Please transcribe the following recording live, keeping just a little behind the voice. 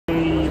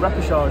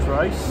repechage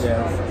race,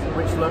 Yes.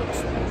 which looked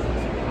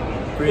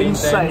Pretty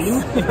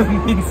insane.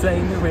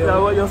 Insane, really.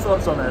 So, what are your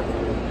thoughts on it?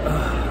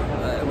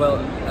 Well,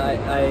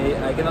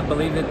 I cannot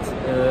believe it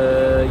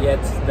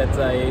yet that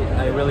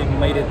I really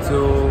made it to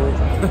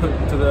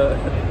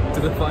to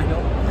the final.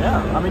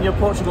 Yeah, I mean you're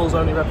Portugal's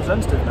only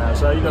representative now,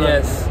 so you got.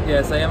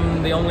 Yes, I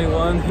am the only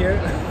one here.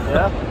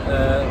 Yeah.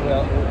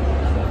 Well,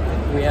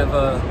 we have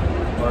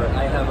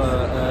I have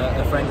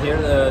a friend here,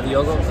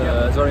 Diogo,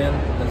 Zorian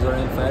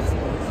Fat.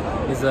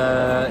 Is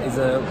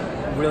a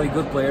really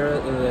good player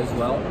as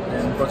well,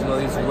 and Portugal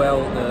is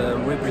well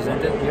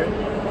represented here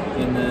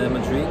in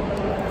Madrid.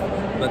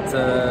 But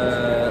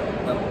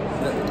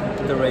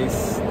the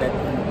race,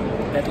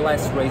 that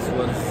last race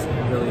was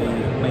really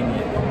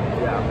maniac.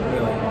 Yeah.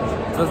 Really.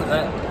 It was,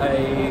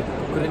 I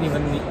couldn't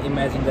even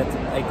imagine that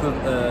I could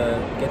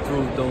get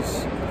through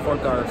those 4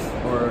 cars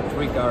or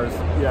 3 cars.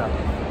 Yeah.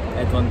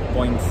 At one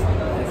point.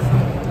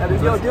 And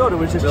the order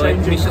was just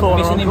changing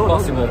corner Mission on corner,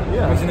 impossible.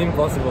 Yeah. Mission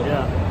impossible.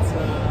 Yeah.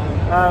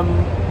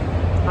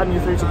 And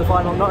you're through to the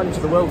final, not only to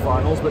the World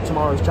Finals, but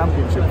tomorrow's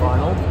Championship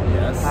final.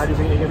 Yes. How do you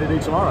think you're going to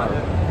do tomorrow?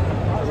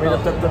 I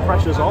mean, the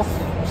pressure's off,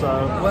 so...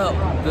 Well,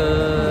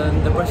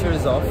 the pressure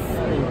is off,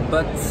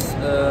 but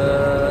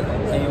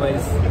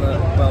anyways,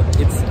 well,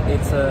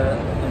 it's a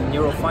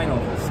Euro final,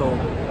 so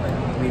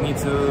we need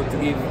to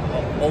give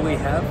all we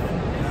have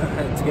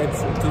to get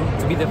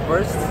to be the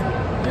first,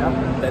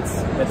 and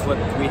that's what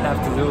we have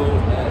to do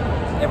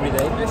every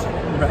day,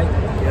 right?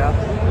 Yeah.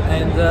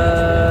 And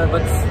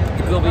but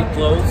it will be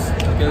close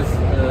because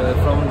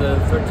from the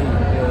 30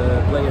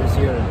 players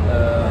here,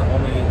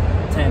 only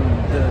 10,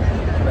 the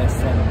best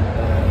 10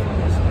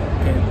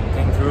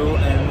 came through,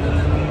 and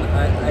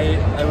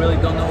I really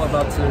don't know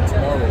about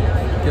tomorrow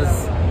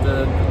because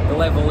the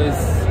level is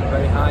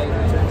very high,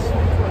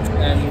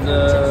 and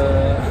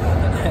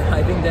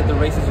I think that the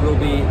races will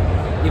be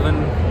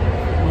even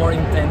more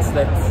intense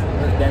than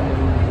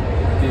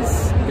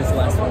this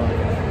last one.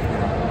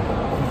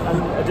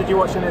 And did you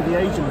watch any of the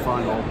Asian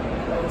final?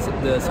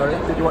 Sorry?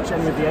 Did you watch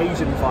any of the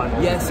Asian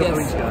finals? Yes, a couple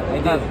weeks ago? I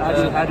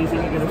did. How do you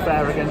think you're going to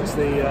fare against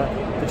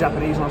the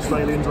Japanese and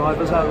Australian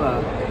drivers out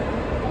there?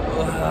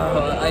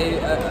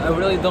 I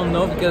really don't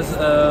know because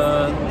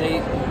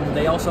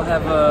they also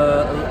have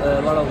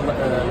a lot of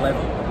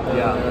level.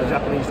 Yeah, the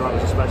Japanese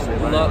drivers especially.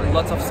 Right?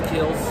 Lots of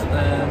skills,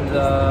 and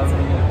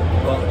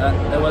well,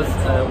 I was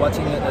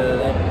watching it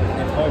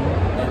at home,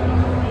 and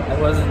I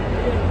was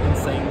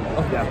insane.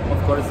 Yeah.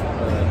 Of course,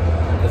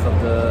 because of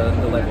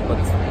the level,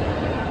 but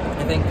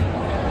I think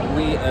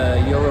we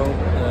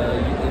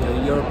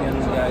European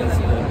guys,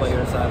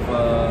 players have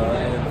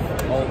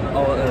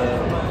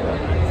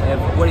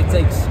what it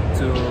takes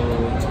to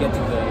get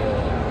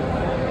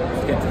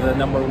to the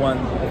number 1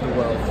 of the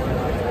world.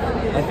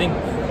 I think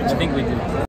we do.